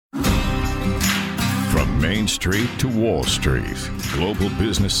Main Street to Wall Street, global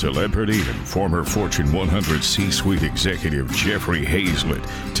business celebrity and former Fortune 100 C-suite executive Jeffrey Hayzlett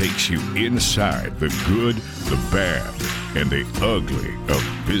takes you inside the good, the bad, and the ugly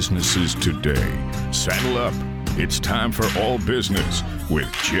of businesses today. Saddle up. It's time for All Business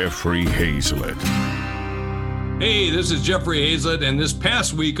with Jeffrey Hayzlett. Hey, this is Jeffrey Hayzlett, and this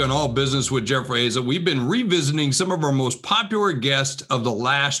past week on All Business with Jeffrey Hayzlett, we've been revisiting some of our most popular guests of the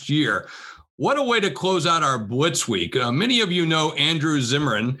last year. What a way to close out our Blitz Week. Many of you know Andrew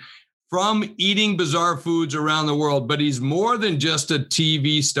Zimmern from Eating Bizarre Foods Around the World, but he's more than just a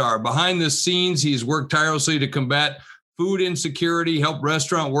TV star. Behind the scenes, he's worked tirelessly to combat food insecurity, help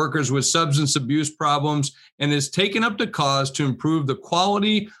restaurant workers with substance abuse problems, and has taken up the cause to improve the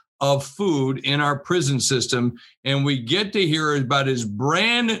quality of food in our prison system. And we get to hear about his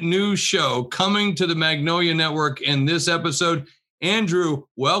brand new show coming to the Magnolia Network in this episode. Andrew,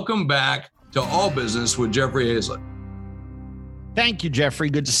 welcome back to All Business with Jeffrey Hayzlett. Thank you, Jeffrey.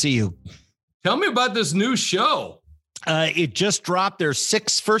 Good to see you. Tell me about this new show. It just dropped. Their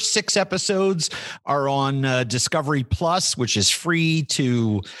first six episodes are on Discovery Plus, which is free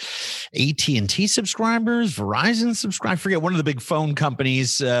to AT&T subscribers, Verizon subscribers. I forget, one of the big phone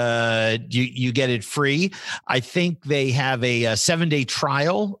companies. You get it free. I think they have a 7-day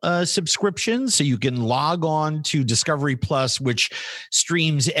trial subscription, so you can log on to Discovery Plus, which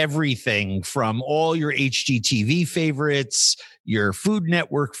streams everything from all your HGTV favorites, your Food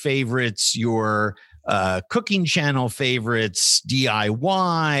Network favorites, your cooking channel favorites,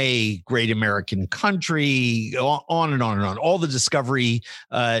 DIY, Great American Country, on and on and on, all the Discovery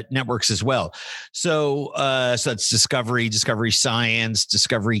networks as well. So that's Discovery Science,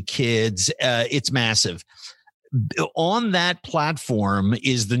 Discovery Kids. It's massive. On that platform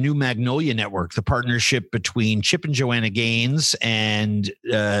is the new Magnolia Network, the partnership between Chip and Joanna Gaines and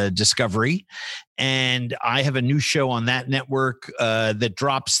Discovery. And I have a new show on that network that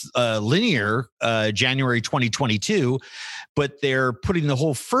drops linear January 2022, but they're putting the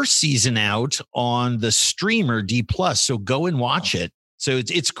whole first season out on the streamer D+. So go and watch it. So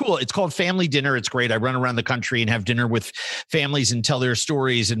it's cool. It's called Family Dinner. It's great. I run around the country and have dinner with families and tell their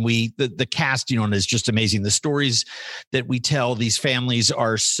stories. And the cast, is just amazing. The stories that we tell these families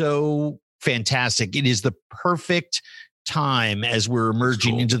are so fantastic. It is the perfect time as we're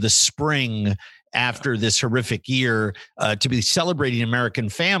emerging into the spring after this horrific year to be celebrating American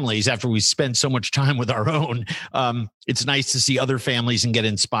families after we spend so much time with our own. It's nice to see other families and get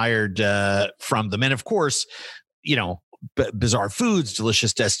inspired from them. And of course, Bizarre Foods,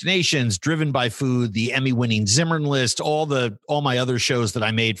 Delicious Destinations, Driven by Food, the Emmy-winning Zimmern List, all my other shows that I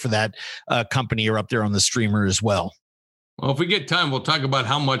made for that company are up there on the streamer as well. Well, if we get time, we'll talk about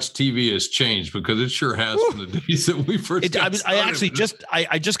how much TV has changed, because it sure has from the days that we first got started.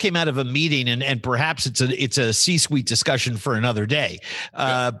 I just came out of a meeting, and perhaps it's a C-suite discussion for another day.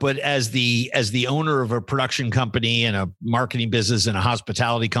 But as the owner of a production company and a marketing business and a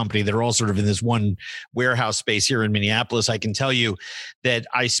hospitality company that are all sort of in this one warehouse space here in Minneapolis, I can tell you that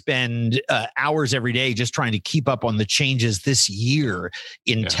I spend hours every day just trying to keep up on the changes this year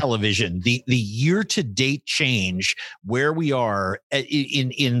in television. The year-to-date change, where we are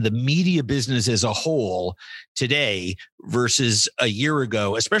in the media business as a whole today versus a year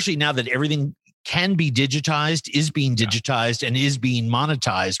ago, especially now that everything can be digitized, is being digitized, and is being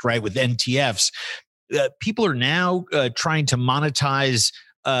monetized, right? With NTFs, people are now trying to monetize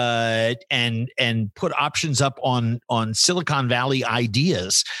and put options up on Silicon Valley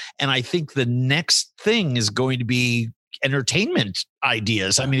ideas. And I think the next thing is going to be entertainment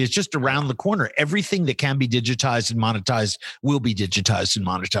ideas. I mean, it's just around the corner. Everything that can be digitized and monetized will be digitized and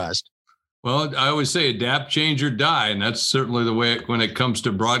monetized. Well, I always say adapt, change, or die. And that's certainly the way when it comes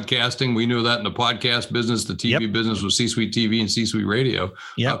to broadcasting. We knew that in the podcast business, the TV business with C-Suite TV and C-Suite Radio.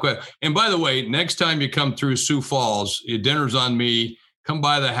 And by the way, next time you come through Sioux Falls, your dinner's on me. Come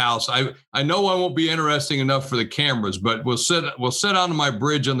by the house. I know I won't be interesting enough for the cameras, but we'll sit on my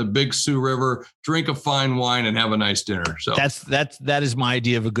bridge on the Big Sioux River, drink a fine wine, and have a nice dinner. So that is my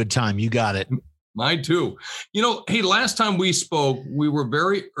idea of a good time. You got it. Mine too. Hey, last time we spoke, we were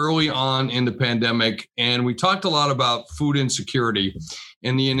very early on in the pandemic, and we talked a lot about food insecurity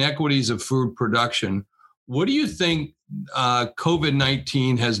and the inequities of food production. What do you think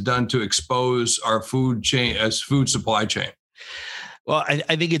COVID-19 has done to expose our food supply chain? Well,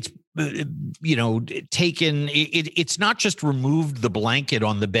 I think it's, it's not just removed the blanket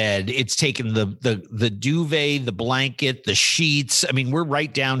on the bed. It's taken the duvet, the blanket, the sheets. I mean, we're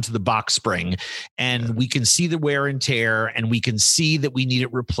right down to the box spring, and we can see the wear and tear, and we can see that we need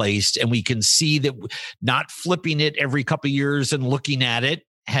it replaced. And we can see that not flipping it every couple of years and looking at it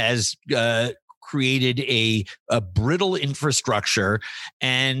has created a brittle infrastructure,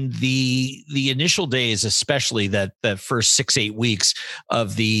 and the initial days, especially that first 6-8 weeks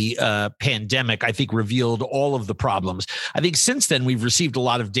of the pandemic, I think revealed all of the problems. I think since then we've received a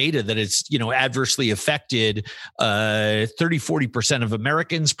lot of data that it's adversely affected 30-40% of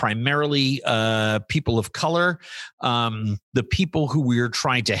Americans, primarily people of color. The people who we're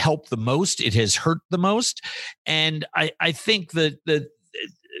trying to help the most, it has hurt the most. And I think that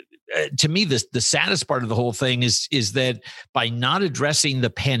to me, the saddest part of the whole thing is that by not addressing the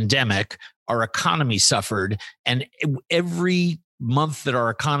pandemic, our economy suffered. And every month that our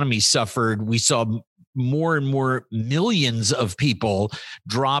economy suffered, we saw more and more millions of people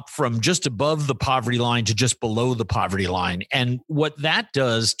drop from just above the poverty line to just below the poverty line. And what that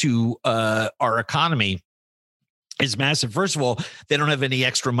does to our economy is massive. First of all, they don't have any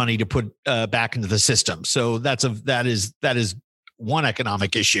extra money to put back into the system. So that is one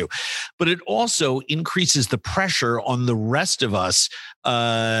economic issue, but it also increases the pressure on the rest of us,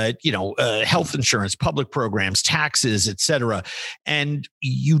 health insurance, public programs, taxes, et cetera. And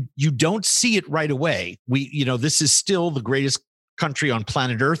you don't see it right away. This is still the greatest country on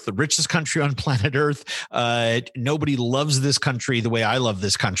planet Earth, the richest country on planet Earth. Nobody loves this country the way I love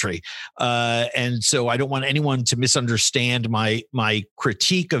this country. And so I don't want anyone to misunderstand my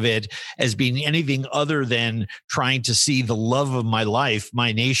critique of it as being anything other than trying to see the love of my life,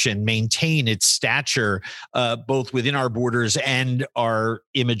 my nation, maintain its stature, both within our borders and our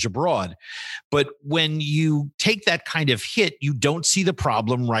image abroad. But when you take that kind of hit, you don't see the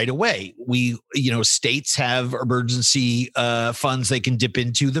problem right away. States have emergency funds they can dip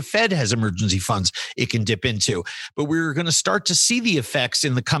into. The Fed has emergency funds it can dip into. But we're going to start to see the effects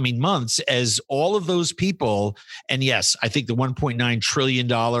in the coming months as all of those people, and yes, I think the $1.9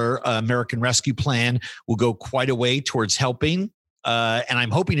 trillion American Rescue Plan will go quite a way towards helping. And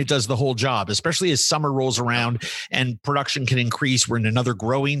I'm hoping it does the whole job, especially as summer rolls around and production can increase. We're in another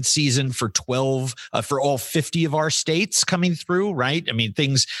growing season for all 50 of our states coming through, right? I mean,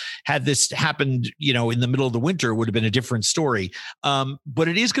 things had this happened, in the middle of the winter, it would have been a different story. But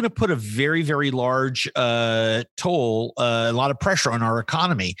it is going to put a very, very large toll, a lot of pressure on our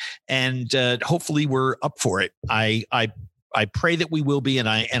economy. And hopefully we're up for it. I pray that we will be, and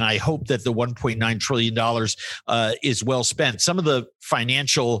I hope that the $1.9 trillion is well spent. Some of the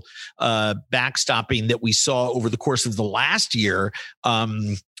financial backstopping that we saw over the course of the last year,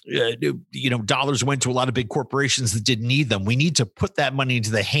 dollars went to a lot of big corporations that didn't need them. We need to put that money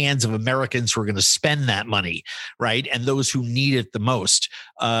into the hands of Americans who are going to spend that money, right? And those who need it the most.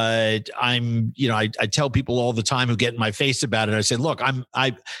 I tell people all the time who get in my face about it. I say, look,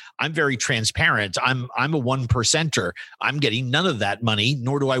 I'm very transparent. I'm a 1%er. I'm getting none of that money,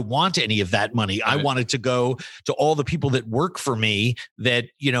 nor do I want any of that money. Right. I want it to go to all the people that work for me that,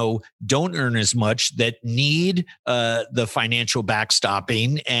 don't earn as much, that need the financial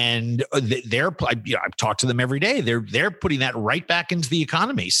backstopping. And I've talked to them every day. They're putting that right back into the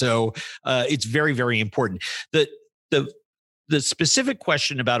economy. So it's very, very important. The specific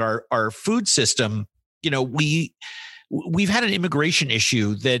question about our food system, we've had an immigration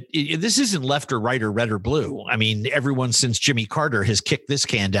issue that this isn't left or right or red or blue. I mean, everyone since Jimmy Carter has kicked this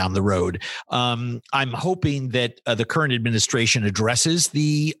can down the road. I'm hoping that the current administration addresses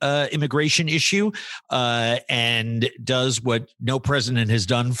the immigration issue and does what no president has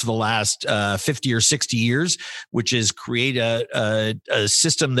done for the last 50 or 60 years, which is create a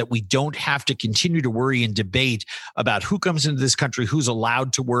system that we don't have to continue to worry and debate about who comes into this country, who's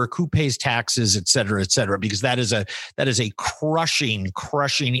allowed to work, who pays taxes, et cetera, because that is a crushing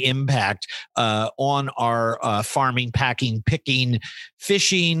impact on our farming, packing, picking,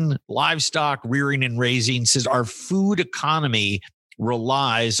 fishing, livestock, rearing and raising. Says our food economy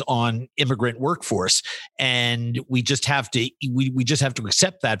relies on immigrant workforce, and we just have to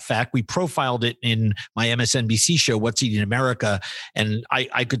accept that fact. We profiled it in my MSNBC show, What's Eating America, and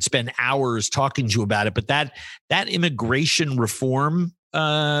I could spend hours talking to you about it. But that immigration reform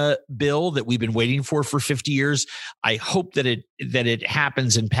bill that we've been waiting for 50 years. I hope that it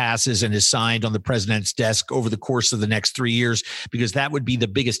happens and passes and is signed on the president's desk over the course of the next 3 years, because that would be the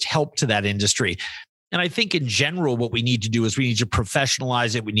biggest help to that industry. And I think in general, what we need to do is we need to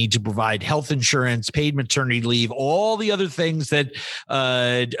professionalize it. We need to provide health insurance, paid maternity leave, all the other things that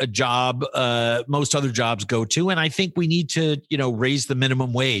most other jobs go to. And I think we need to, raise the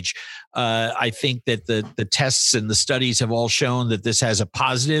minimum wage. I think that the tests and the studies have all shown that this has a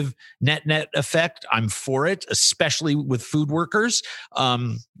positive net effect. I'm for it, especially with food workers,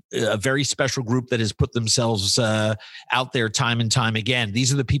 a very special group that has put themselves out there time and time again.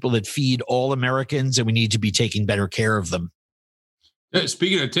 These are the people that feed all Americans, and we need to be taking better care of them.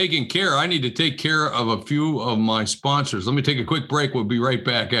 Speaking of taking care, I need to take care of a few of my sponsors. Let me take a quick break. We'll be right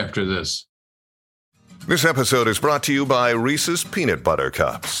back after this. This episode is brought to you by Reese's Peanut Butter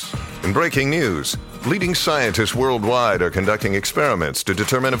Cups. In breaking news, leading scientists worldwide are conducting experiments to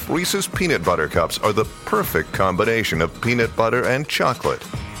determine if Reese's Peanut Butter Cups are the perfect combination of peanut butter and chocolate.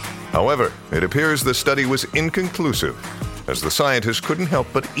 However, it appears the study was inconclusive, as the scientists couldn't help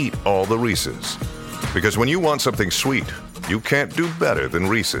but eat all the Reese's. Because when you want something sweet, you can't do better than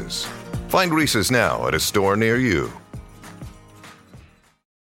Reese's. Find Reese's now at a store near you.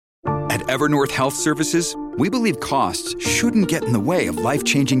 At Evernorth Health Services, we believe costs shouldn't get in the way of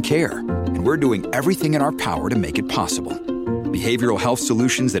life-changing care, and we're doing everything in our power to make it possible. Behavioral health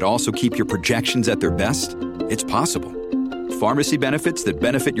solutions that also keep your projections at their best? It's possible. Pharmacy benefits that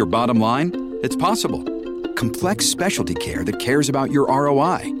benefit your bottom line? It's possible. Complex specialty care that cares about your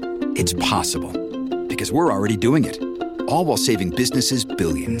ROI? It's possible. Because we're already doing it. All while saving businesses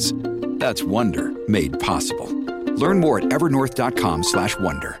billions. That's Wonder made possible. Learn more at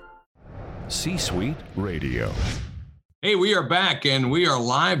evernorth.com/wonder. C-Suite Radio. Hey, we are back, and we are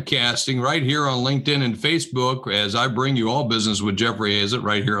live casting right here on LinkedIn and Facebook as I bring you All Business with Jeffrey Hayzlett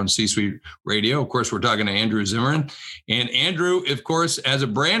right here on C-Suite Radio. Of course, we're talking to Andrew Zimmerman. And Andrew, of course, has a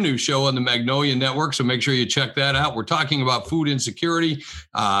brand new show on the Magnolia Network, so make sure you check that out. We're talking about food insecurity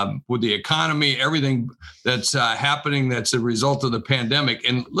with the economy, everything that's happening that's a result of the pandemic.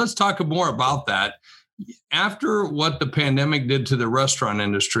 And let's talk more about that. After what the pandemic did to the restaurant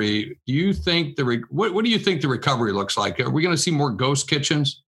industry, do you think what do you think the recovery looks like? Are we going to see more ghost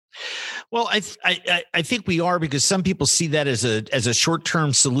kitchens? Well, I think we are, because some people see that as a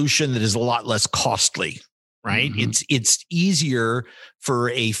short-term solution that is a lot less costly, right? Mm-hmm. It's easier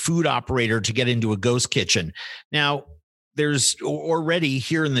for a food operator to get into a ghost kitchen. Now, there's already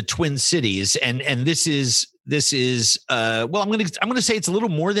here in the Twin Cities, and this is well, I'm going to say it's a little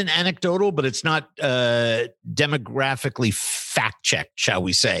more than anecdotal, but it's not demographically fact checked, shall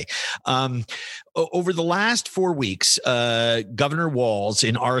we say. Over the last 4 weeks, Governor Walz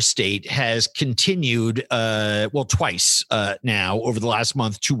in our state has continued, twice now over the last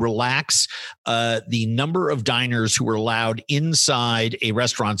month, to relax the number of diners who are allowed inside a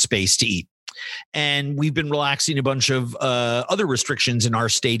restaurant space to eat. And we've been relaxing a bunch of other restrictions in our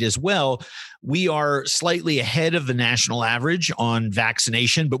state as well. We are slightly ahead of the national average on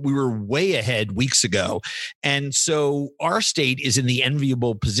vaccination, but we were way ahead weeks ago. And so our state is in the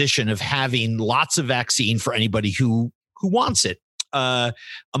enviable position of having lots of vaccine for anybody who wants it. A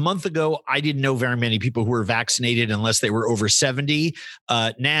month ago, I didn't know very many people who were vaccinated unless they were over 70.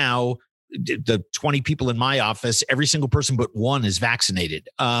 Now, the 20 people in my office, every single person but one is vaccinated.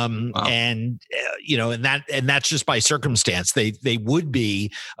 Wow. And that's just by circumstance. They would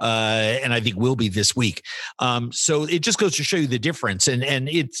be, and I think will be this week. So it just goes to show you the difference. And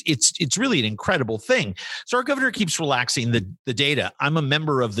it's really an incredible thing. So our governor keeps relaxing the data. I'm a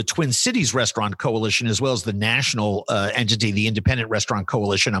member of the Twin Cities Restaurant Coalition, as well as the national entity, the Independent Restaurant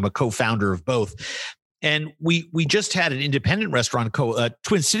Coalition. I'm a co-founder of both. And we just had an independent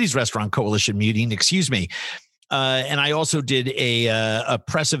Twin Cities Restaurant Coalition meeting, and I also did a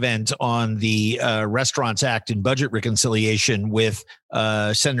press event on the Restaurants Act and Budget Reconciliation with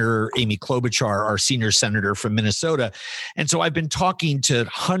Senator Amy Klobuchar, our senior senator from Minnesota. And so I've been talking to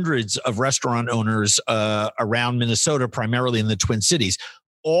hundreds of restaurant owners around Minnesota, primarily in the Twin Cities.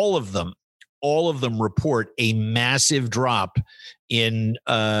 All of them report a massive drop in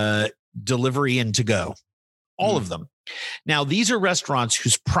delivery and to go. All of them. Now, these are restaurants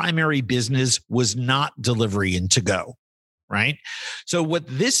whose primary business was not delivery and to go, right? So what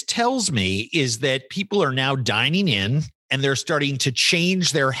this tells me is that people are now dining in and they're starting to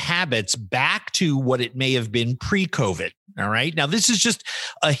change their habits back to what it may have been pre-COVID. All right. Now, this is just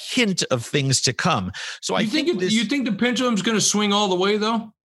a hint of things to come. So you think the pendulum's going to swing all the way,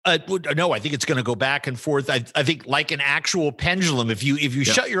 though? No, I think it's going to go back and forth. I think like an actual pendulum, if you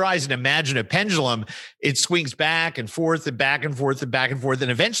shut your eyes and imagine a pendulum, it swings back and forth and back and forth and back and forth. And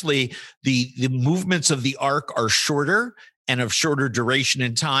eventually the movements of the arc are shorter and of shorter duration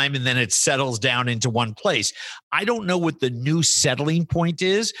in time. And then it settles down into one place. I don't know what the new settling point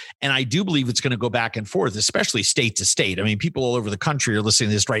is. And I do believe it's going to go back and forth, especially state to state. I mean, people all over the country are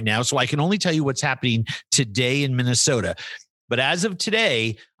listening to this right now. So I can only tell you what's happening today in Minnesota. But as of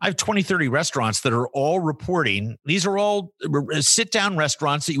today, I have 20, 30 restaurants that are all reporting. These are all sit-down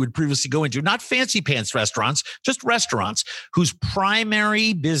restaurants that you would previously go into, not fancy pants restaurants, just restaurants whose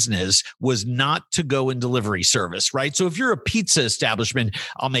primary business was not to go in delivery service, right? So if you're a pizza establishment,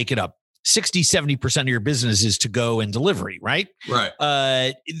 I'll make it up. 60-70% of your business is to go and delivery, right? Right.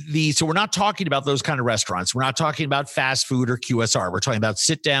 So we're not talking about those kind of restaurants. We're not talking about fast food or QSR. We're talking about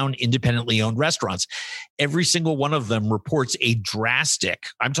sit down, independently owned restaurants. Every single one of them reports a drastic,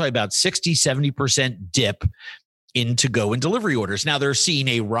 I'm talking about 60-70% dip in to go and delivery orders. Now they're seeing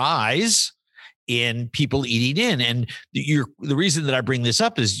a rise in people eating in. And the reason that I bring this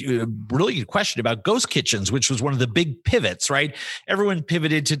up is a really good question about ghost kitchens, which was one of the big pivots, right? Everyone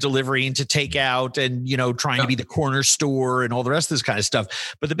pivoted to delivery and to takeout and, trying to be the corner store and all the rest of this kind of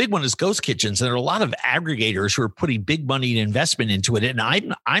stuff. But the big one is ghost kitchens. And there are a lot of aggregators who are putting big money and investment into it. And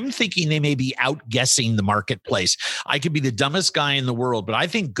I'm thinking they may be outguessing the marketplace. I could be the dumbest guy in the world, but I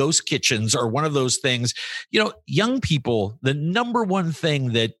think ghost kitchens are one of those things, young people, the number one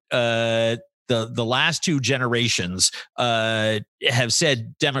thing that, the last two generations have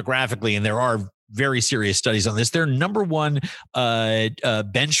said demographically, and there are very serious studies on this, their number one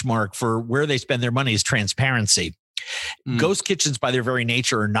benchmark for where they spend their money is transparency. Ghost kitchens, by their very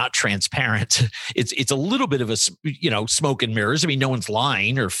nature, are not transparent. It's a little bit of a smoke and mirrors. I mean, no one's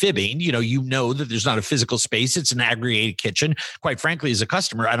lying or fibbing. That there's not a physical space. It's an aggregated kitchen. Quite frankly, as a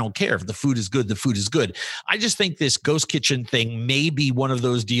customer, I don't care if the food is good. The food is good. I just think this ghost kitchen thing may be one of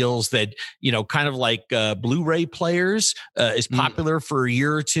those deals that kind of like Blu-ray players is popular for a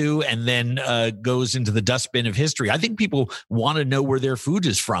year or two and then goes into the dustbin of history. I think people want to know where their food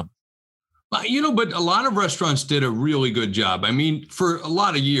is from. But a lot of restaurants did a really good job. I mean, for a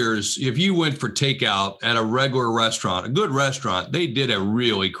lot of years, if you went for takeout at a regular restaurant, a good restaurant, they did a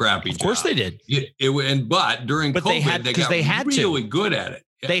really crappy job. Of course they did. But during COVID, they got really good at it.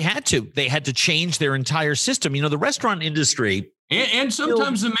 Yeah. They had to change their entire system. The restaurant industry. And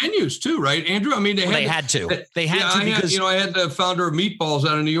sometimes the menus too, right, Andrew? I mean, they had to because I had the founder of Meatballs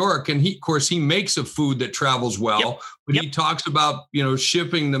out of New York, and he makes a food that travels well, but he talks about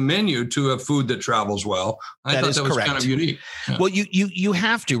shipping the menu to a food that travels well. I thought that was kind of unique. Yeah. Well, you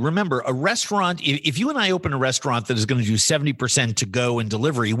have to remember a restaurant. If you and I open a restaurant that is going to do 70% to go and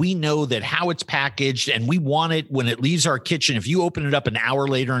delivery, we know that how it's packaged, and we want it when it leaves our kitchen. If you open it up an hour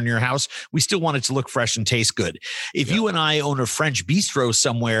later in your house, we still want it to look fresh and taste good. If you and I own a French bistro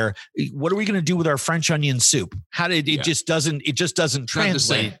somewhere, what are we going to do with our French onion soup? It just doesn't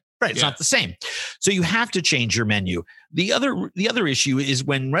translate. Right. It's not the same. So you have to change your menu. The other issue is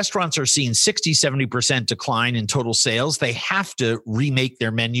when restaurants are seeing 60-70% decline in total sales, they have to remake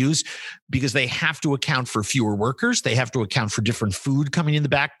their menus because they have to account for fewer workers. They have to account for different food coming in the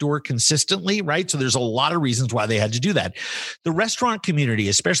back door consistently, right? So there's a lot of reasons why they had to do that. The restaurant community,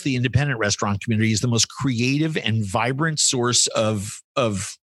 especially the independent restaurant community, is the most creative and vibrant source of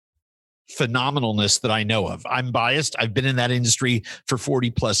phenomenalness that I know of. I'm biased. I've been in that industry for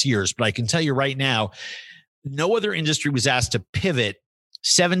 40 plus years, but I can tell you right now, no other industry was asked to pivot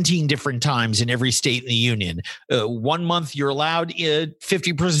 17 different times in every state in the union. 1 month you're allowed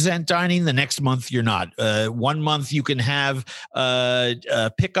 50% dining. The next month you're not. 1 month you can have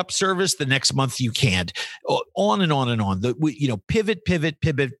a pickup service. The next month you can't. On and on and on. Pivot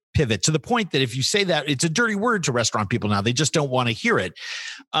to the point that if you say that, it's a dirty word to restaurant people now. They just don't want to hear it.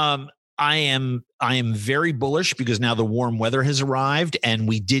 I am very bullish because now the warm weather has arrived, and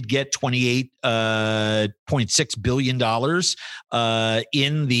we did get $28.6 billion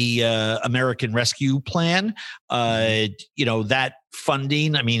in the American Rescue Plan. That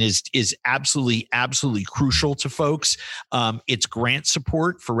funding, is absolutely crucial to folks. It's grant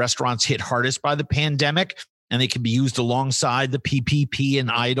support for restaurants hit hardest by the pandemic, and they can be used alongside the PPP and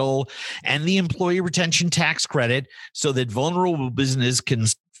EIDL and the employee retention tax credit so that vulnerable businesses can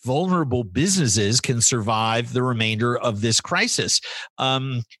survive the remainder of this crisis.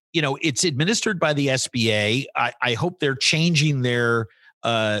 It's administered by the SBA. I hope they're changing their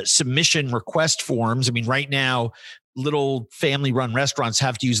submission request forms. Right now, little family-run restaurants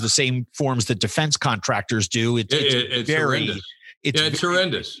have to use the same forms that defense contractors do. It's horrendous. It's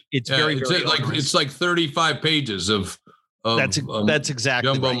horrendous. It's like 35 pages of that's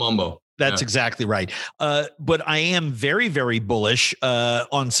exactly jumbo right. mumbo. That's exactly right. But I am very, very bullish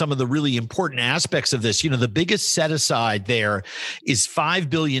on some of the really important aspects of this. The biggest set aside there is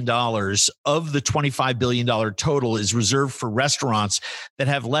 $5 billion of the $25 billion total is reserved for restaurants that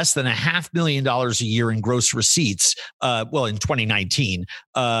have less than $500,000 a year in gross receipts. In 2019.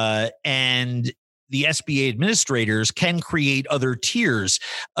 And the SBA administrators can create other tiers.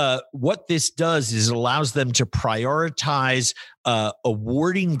 What this does is it allows them to prioritize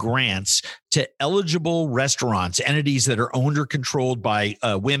awarding grants to eligible restaurants, entities that are owned or controlled by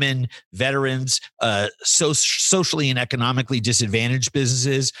women, veterans, socially and economically disadvantaged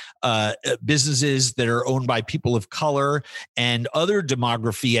businesses, businesses that are owned by people of color, and other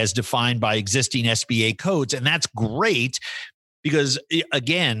demography as defined by existing SBA codes. And that's great because,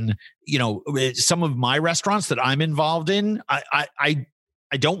 again, some of my restaurants that I'm involved in,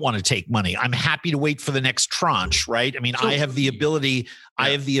 I don't want to take money. I'm happy to wait for the next tranche, right? I mean, I have the ability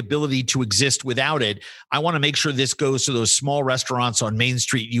to exist without it. I want to make sure this goes to those small restaurants on Main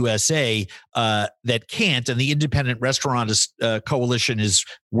Street, USA, that can't. And the Independent Restaurant Coalition is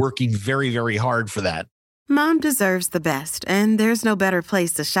working very, very hard for that. Mom deserves the best, and there's no better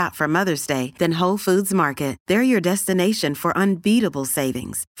place to shop for Mother's Day than Whole Foods Market. They're your destination for unbeatable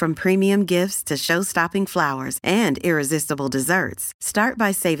savings, from premium gifts to show-stopping flowers and irresistible desserts. Start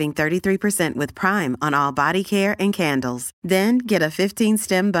by saving 33% with Prime on all body care and candles. Then get a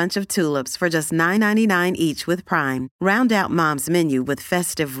 15-stem bunch of tulips for just $9.99 each with Prime. Round out Mom's menu with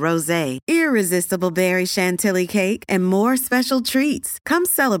festive rosé, irresistible berry chantilly cake, and more special treats. Come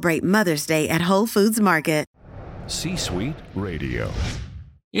celebrate Mother's Day at Whole Foods Market. C-Suite Radio.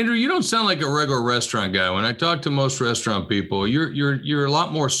 Andrew, you don't sound like a regular restaurant guy. When I talk to most restaurant people, you're a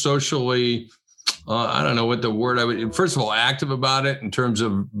lot more socially, I don't know what the word I would, first of all, active about it in terms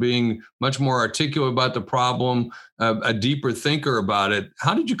of being much more articulate about the problem, a deeper thinker about it.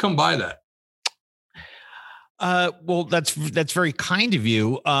 How did you come by that? Well, that's very kind of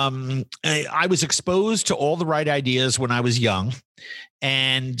you. I was exposed to all the right ideas when I was young.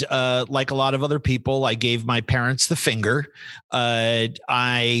 And like a lot of other people, I gave my parents the finger.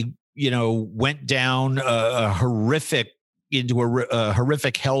 I went down a horrific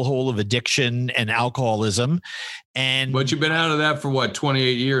hellhole of addiction and alcoholism. But you've been out of that for what,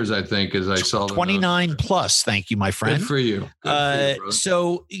 28 years, I think, as I saw. 29 plus. Thank you, my friend. Good for you.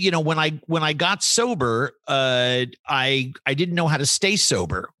 So, when I got sober, I didn't know how to stay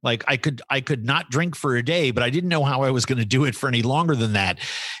sober. Like I could not drink for a day, but I didn't know how I was going to do it for any longer than that.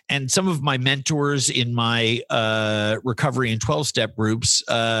 And some of my mentors in my recovery and 12-step groups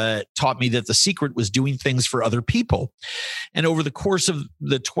taught me that the secret was doing things for other people. And over the course of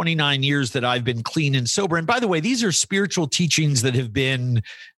the 29 years that I've been clean and sober, and by the way, these are spiritual teachings that have been,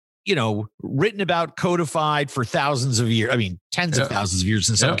 written about, codified for thousands of years. I mean, tens of thousands of years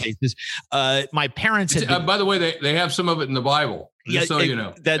in some cases. My parents had by the way, they have some of it in the Bible. Just so you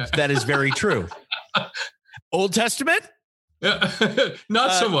know. That is very true. Old Testament?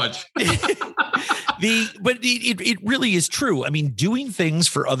 Not so much. But it really is true. I mean, doing things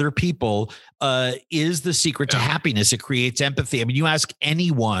for other people is the secret to happiness. It creates empathy. I mean, you ask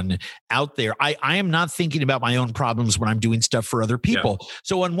anyone out there, I am not thinking about my own problems when I'm doing stuff for other people. Yeah.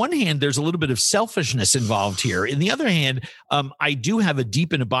 So on one hand, there's a little bit of selfishness involved here. On the other hand, I do have a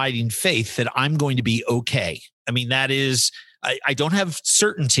deep and abiding faith that I'm going to be okay. I mean, that is... I don't have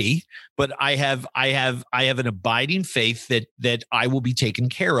certainty, but I have an abiding faith that I will be taken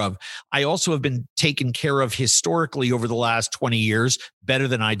care of. I also have been taken care of historically over the last 20 years better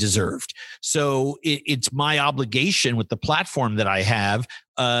than I deserved. So it's my obligation with the platform that I have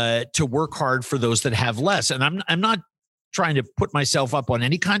to work hard for those that have less. And I'm not trying to put myself up on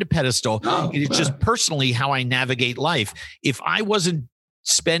any kind of pedestal. It's just personally how I navigate life. If I wasn't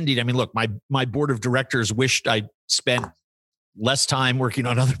spending, I mean, look, my board of directors wished I spent less time working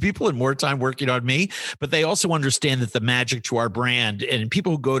on other people and more time working on me. But they also understand that the magic to our brand, and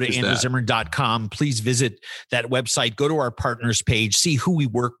people who go to andrewzimmern.com, please visit that website, go to our partners page, see who we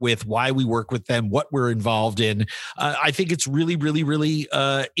work with, why we work with them, what we're involved in. I think it's really, really, really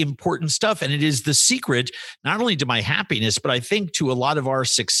important stuff. And it is the secret, not only to my happiness, but I think to a lot of our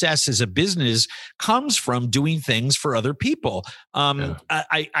success as a business comes from doing things for other people.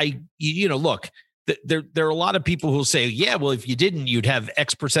 Look, there are a lot of people who'll say, yeah, well, if you didn't, you'd have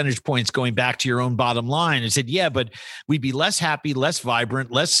X percentage points going back to your own bottom line. I said, yeah, but we'd be less happy, less vibrant,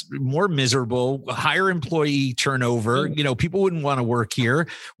 more miserable, higher employee turnover. People wouldn't want to work here.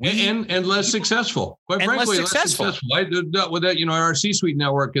 And less successful. Quite frankly, less successful. With that, our C-Suite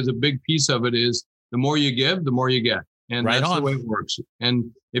network is a big piece of it is the more you give, the more you get. And that's the way it works.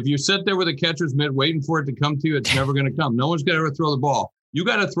 And if you sit there with a catcher's mitt waiting for it to come to you, it's never going to come. No one's going to ever throw the ball. You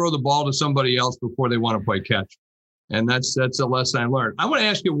got to throw the ball to somebody else before they want to play catch. And that's a lesson I learned. I want to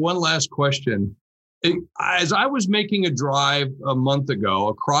ask you one last question. As I was making a drive a month ago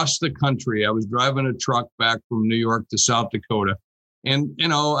across the country, I was driving a truck back from New York to South Dakota. And,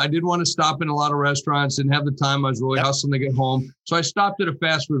 I didn't want to stop in a lot of restaurants, didn't have the time. I was really hustling to get home. So I stopped at a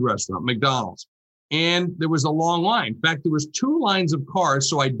fast food restaurant, McDonald's. and there was a long line. In fact, there was 2 lines of cars.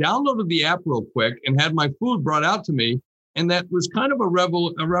 So I downloaded the app real quick and had my food brought out to me. And that was kind of a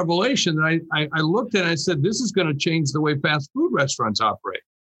revelation that I looked at and I said, this is going to change the way fast food restaurants operate.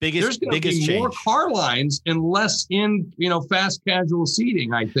 There's going to be more car lines and less in, fast casual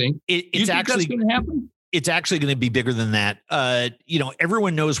seating, I think. It's actually going to happen. It's actually going to be bigger than that.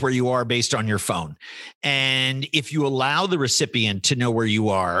 Everyone knows where you are based on your phone. And if you allow the recipient to know where you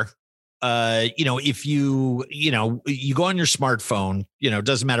are, if you go on your smartphone, it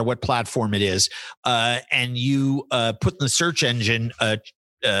doesn't matter what platform it is, and you put in the search engine,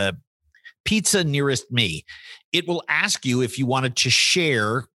 pizza nearest me, it will ask you if you wanted to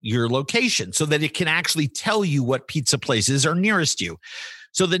share your location so that it can actually tell you what pizza places are nearest you.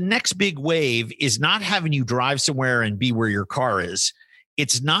 So the next big wave is not having you drive somewhere and be where your car is.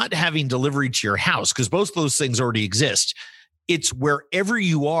 It's not having delivery to your house, because both of those things already exist. It's wherever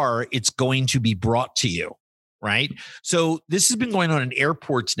you are, it's going to be brought to you, right? So this has been going on in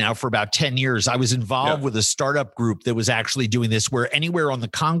airports now for about 10 years. I was involved with a startup group that was actually doing this, where anywhere on the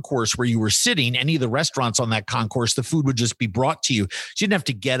concourse where you were sitting, any of the restaurants on that concourse, the food would just be brought to you. So you didn't have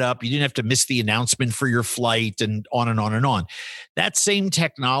to get up. You didn't have to miss the announcement for your flight, and on and on and on. That same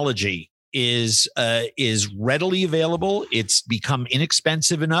technology is readily available. It's become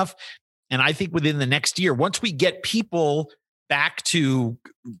inexpensive enough. And I think within the next year, once we get people back to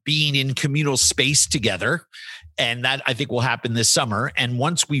being in communal space together, and that I think will happen this summer. And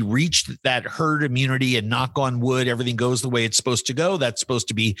once we reach that herd immunity and knock on wood, everything goes the way it's supposed to go, that's supposed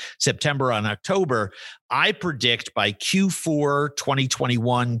to be September and October. I predict by Q4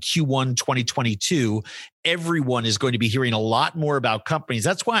 2021, Q1 2022, everyone is going to be hearing a lot more about companies.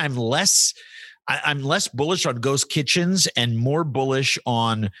 That's why I'm less bullish on ghost kitchens and more bullish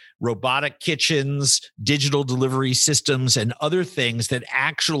on robotic kitchens, digital delivery systems, and other things that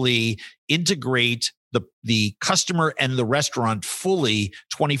actually integrate the customer and the restaurant fully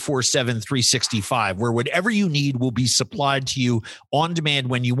 24/7, 365, where whatever you need will be supplied to you on demand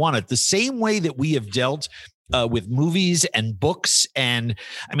when you want it. The same way that we have dealt with movies and books. And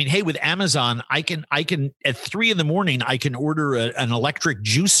I mean, hey, with Amazon, I can at 3 a.m, I can order an electric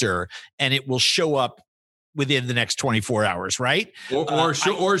juicer and it will show up within the next 24 hours, right? Or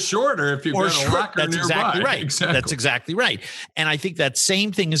shorter if you've got a locker That's nearby. Exactly right. Exactly. That's exactly right. And I think that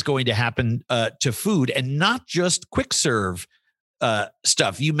same thing is going to happen to food, and not just quick serve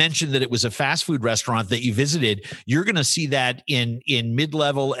stuff. You mentioned that it was a fast food restaurant that you visited. You're going to see that in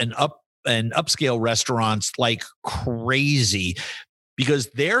mid-level and upscale restaurants like crazy, because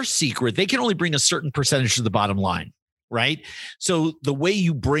their secret, they can only bring a certain percentage to the bottom line, right? So the way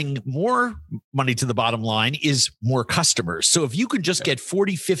you bring more money to the bottom line is more customers. So if you could just get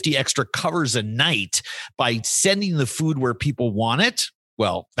 40, 50 extra covers a night by sending the food where people want it,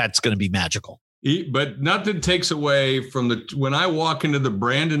 well, that's going to be magical. But nothing takes away from when I walk into the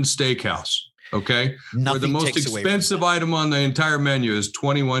Brandon Steakhouse, okay, where the most expensive item on the entire menu is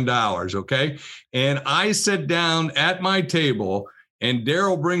 $21, okay? And I sit down at my table and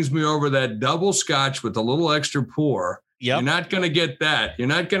Daryl brings me over that double scotch with a little extra pour. Yep. You're not going to get that. You're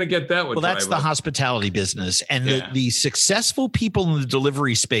not going to get that with Well, that's the hospitality business. And the successful people in the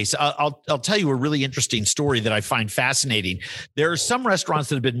delivery space, I'll tell you a really interesting story that I find fascinating. There are some restaurants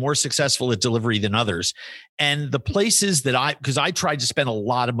that have been more successful at delivery than others. And the places that because I tried to spend a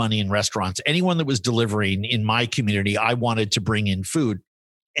lot of money in restaurants, anyone that was delivering in my community, I wanted to bring in food.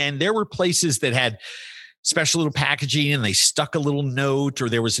 And there were places that had special little packaging and they stuck a little note, or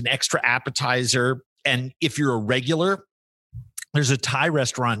there was an extra appetizer. And if you're a regular, there's a Thai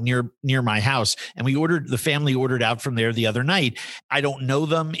restaurant near my house, and the family ordered out from there the other night. I don't know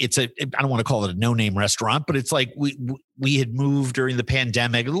them. I don't want to call it a no-name restaurant, but it's like we had moved during the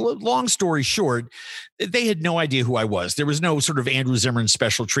pandemic. Long story short, they had no idea who I was. There was no sort of Andrew Zimmern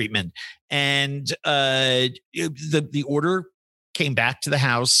special treatment. And the order came back to the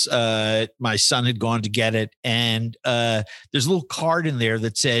house. My son had gone to get it. And there's a little card in there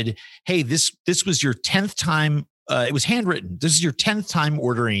that said, hey, this was your 10th time. It was handwritten. This is your 10th time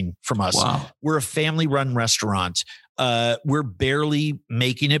ordering from us. Wow. We're a family-run restaurant. We're barely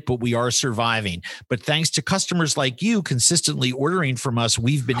making it, but we are surviving. But thanks to customers like you consistently ordering from us,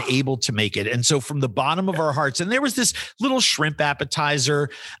 we've been able to make it. And so from the bottom of our hearts, and there was this little shrimp appetizer,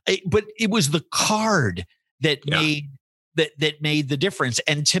 but it was the card that made the difference.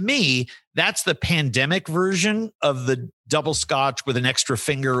 And to me, that's the pandemic version of the double scotch with an extra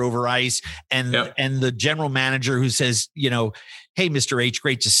finger over ice, and the general manager who says, hey, Mr. H,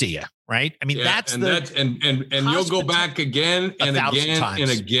 great to see you. Right? I mean, and you'll go back again and again and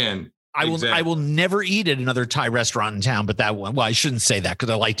again. I will never eat at another Thai restaurant in town, but that one, well, I shouldn't say that because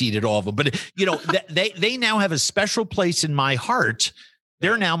I like to eat at all of them, but they now have a special place in my heart.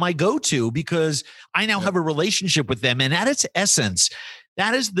 They're now my go-to because I now have a relationship with them. And at its essence,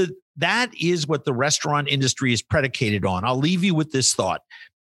 that is what the restaurant industry is predicated on. I'll leave you with this thought.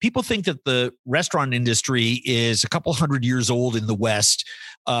 People think that the restaurant industry is a couple hundred years old in the West,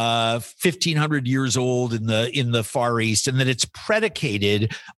 1,500 years old in the Far East, and that it's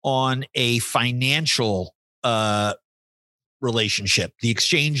predicated on a financial relationship, the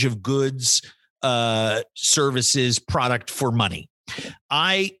exchange of goods, services, product for money.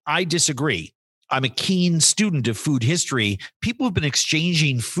 I disagree. I'm a keen student of food history. People have been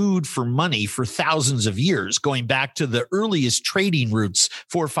exchanging food for money for thousands of years, going back to the earliest trading routes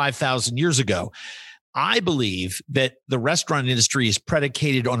 4,000 or 5,000 years ago. I believe that the restaurant industry is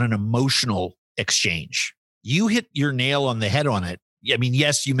predicated on an emotional exchange. You hit your nail on the head on it. I mean,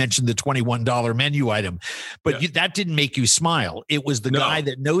 yes, you mentioned the $21 menu item, but that didn't make you smile. It was the guy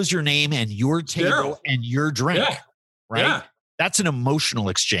that knows your name and your table and your drink, right? Yeah. That's an emotional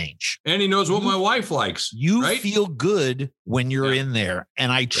exchange. And he knows what my wife likes. You feel good when you're in there.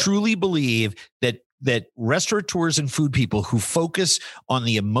 And I truly believe that restaurateurs and food people who focus on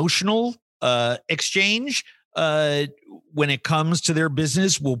the emotional exchange when it comes to their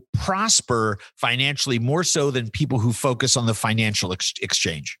business will prosper financially more so than people who focus on the financial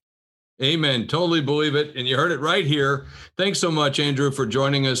exchange. Amen. Totally believe it. And you heard it right here. Thanks so much, Andrew, for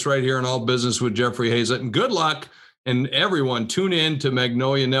joining us right here on All Business with Jeffrey Hayzlett. And good luck. And everyone, tune in to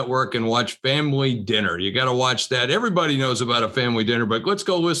Magnolia Network and watch Family Dinner. You got to watch that. Everybody knows about a family dinner, but let's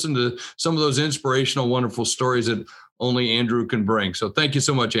go listen to some of those inspirational, wonderful stories that only Andrew can bring. So thank you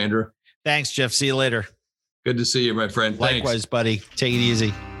so much, Andrew. Thanks, Jeff. See you later. Good to see you, my friend. Likewise, buddy. Take it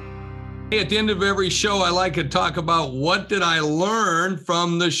easy. At the end of every show, I like to talk about what did I learn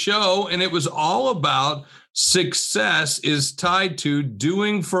from the show, and it was all about success is tied to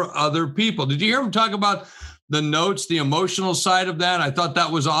doing for other people. Did you hear him talk about the notes, the emotional side of that? I thought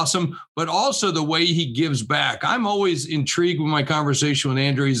that was awesome, but also the way he gives back. I'm always intrigued with my conversation with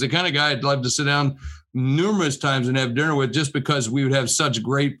Andrew. He's the kind of guy I'd love to sit down numerous times and have dinner with, just because we would have such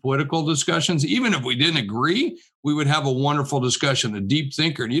great political discussions. Even if we didn't agree, we would have a wonderful discussion, a deep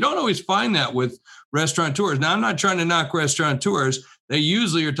thinker. And you don't always find that with restaurateurs. Now, I'm not trying to knock restaurateurs. They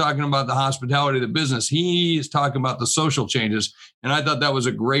usually are talking about the hospitality of the business. He is talking about the social changes. And I thought that was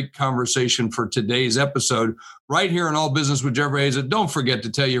a great conversation for today's episode right here on All Business with Jeffrey Hayzlett. Don't forget to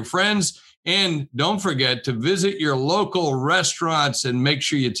tell your friends, and don't forget to visit your local restaurants and make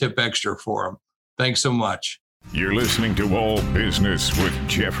sure you tip extra for them. Thanks so much. You're listening to All Business with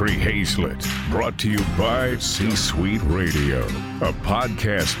Jeffrey Hayzlett, brought to you by C-Suite Radio, a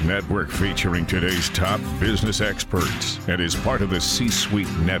podcast network featuring today's top business experts, and is part of the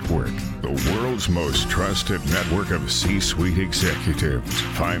C-Suite Network, the world's most trusted network of C-Suite executives.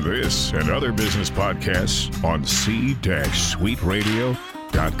 Find this and other business podcasts on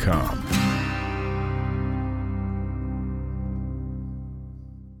c-suiteradio.com.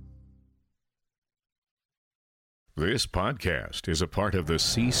 This podcast is a part of the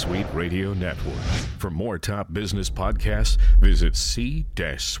C-Suite Radio Network. For more top business podcasts, visit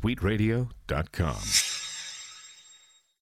c-suiteradio.com.